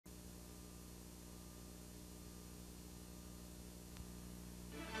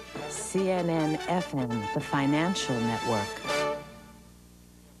CNNFN, the financial network.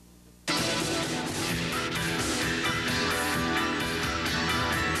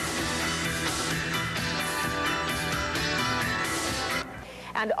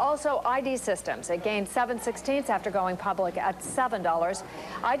 And also ID Systems. It gained 7/16 after going public at $7.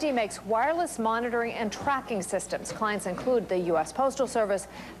 ID makes wireless monitoring and tracking systems. Clients include the U.S. Postal Service,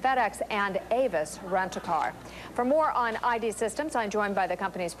 FedEx, and Avis Rent-A-Car. For more on ID Systems, I'm joined by the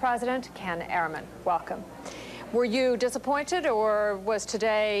company's president, Ken Ehrman. Welcome. Were you disappointed, or was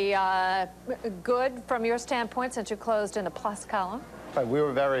today good from your standpoint since you closed in the plus column? Right, we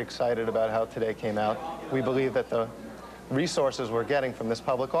were very excited about how today came out. We believe that the resources we're getting from this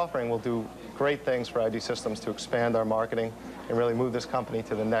public offering will do great things for ID Systems to expand our marketing and really move this company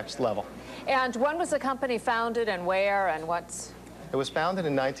to the next level. And when was the company founded, and where, and what's? It was founded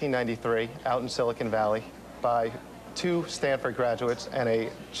in 1993 out in Silicon Valley by 2 Stanford graduates and a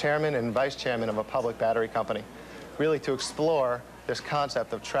chairman and vice chairman of a public battery company, really to explore this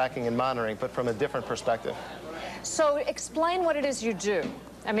concept of tracking and monitoring, but from a different perspective. So explain what it is you do.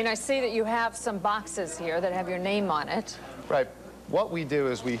 I mean, I see that you have some boxes here that have your name on it. Right. What we do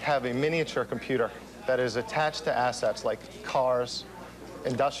is we have a miniature computer that is attached to assets like cars,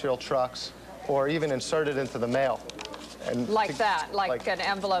 industrial trucks, or even inserted into the mail. And like an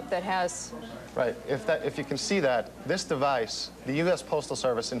envelope that has... Right. If you can see that, this device, the U.S. Postal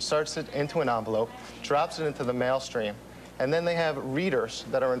Service inserts it into an envelope, drops it into the mail stream, and then they have readers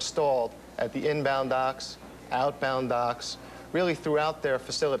that are installed at the inbound docks, outbound docks, really throughout their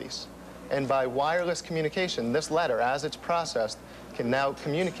facilities. And by wireless communication, this letter, as it's processed, can now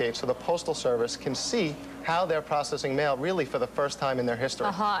communicate so the Postal Service can see how they're processing mail really for the first time in their history.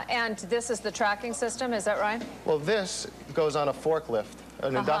 And this is the tracking system, is that right? Well, this goes on a forklift,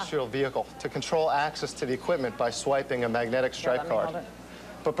 an industrial vehicle, to control access to the equipment by swiping a magnetic stripe card.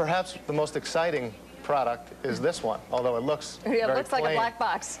 But perhaps the most exciting product is this one, although it looks very plain. It looks like a black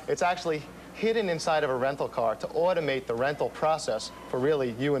box. It's actually hidden inside of a rental car to automate the rental process for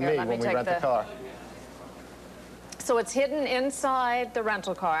really you and me when we rent the car. So it's hidden inside the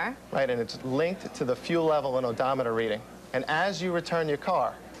rental car. Right, and it's linked to the fuel level and odometer reading. And as you return your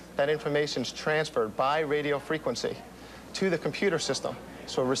car, that information is transferred by radio frequency to the computer system.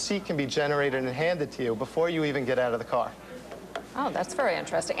 So a receipt can be generated and handed to you before you even get out of the car. Oh, that's very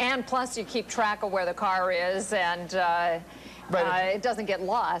interesting. And plus you keep track of where the car is, and it doesn't get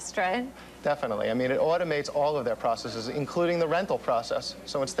lost, right? Definitely. I mean, it automates all of their processes, including the rental process.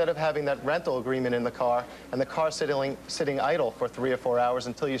 So instead of having that rental agreement in the car and the car sitting idle for 3 or 4 hours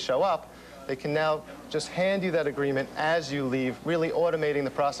until you show up, they can now just hand you that agreement as you leave, really automating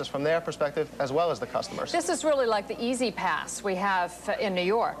the process from their perspective as well as the customers. This is really like the Easy Pass we have in New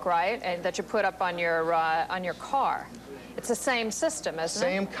York, right? And that you put up on your car. It's the same system, isn't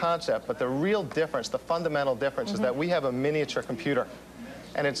it? Same concept, but the real difference, the fundamental difference, is that we have a miniature computer,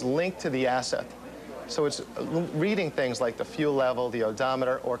 and it's linked to the asset. So it's reading things like the fuel level, the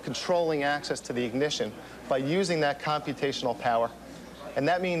odometer, or controlling access to the ignition by using that computational power. And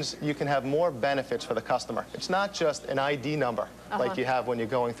that means you can have more benefits for the customer. It's not just an ID number like you have when you're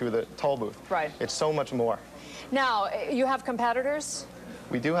going through the toll booth. Right. It's so much more. Now, you have competitors?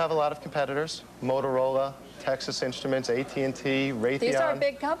 We do have a lot of competitors. Motorola, Texas Instruments, AT&T, Raytheon. These are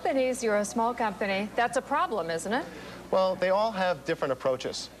big companies. You're a small company. That's a problem, isn't it? Well, they all have different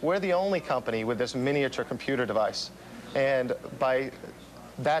approaches. We're the only company with this miniature computer device. And by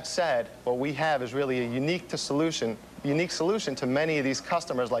that said, what we have is really a unique solution to many of these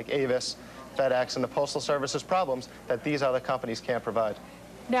customers like Avis, FedEx, and the Postal Service's problems that these other companies can't provide.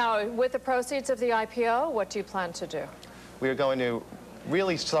 Now, with the proceeds of the IPO, what do you plan to do? We are going to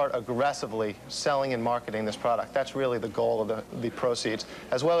really start aggressively selling and marketing this product. That's really the goal of the proceeds,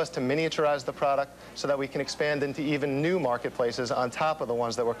 as well as to miniaturize the product so that we can expand into even new marketplaces on top of the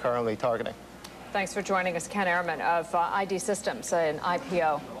ones that we're currently targeting. Thanks for joining us, Ken Ehrman of ID Systems, an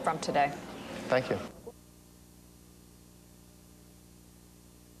IPO from today. Thank you.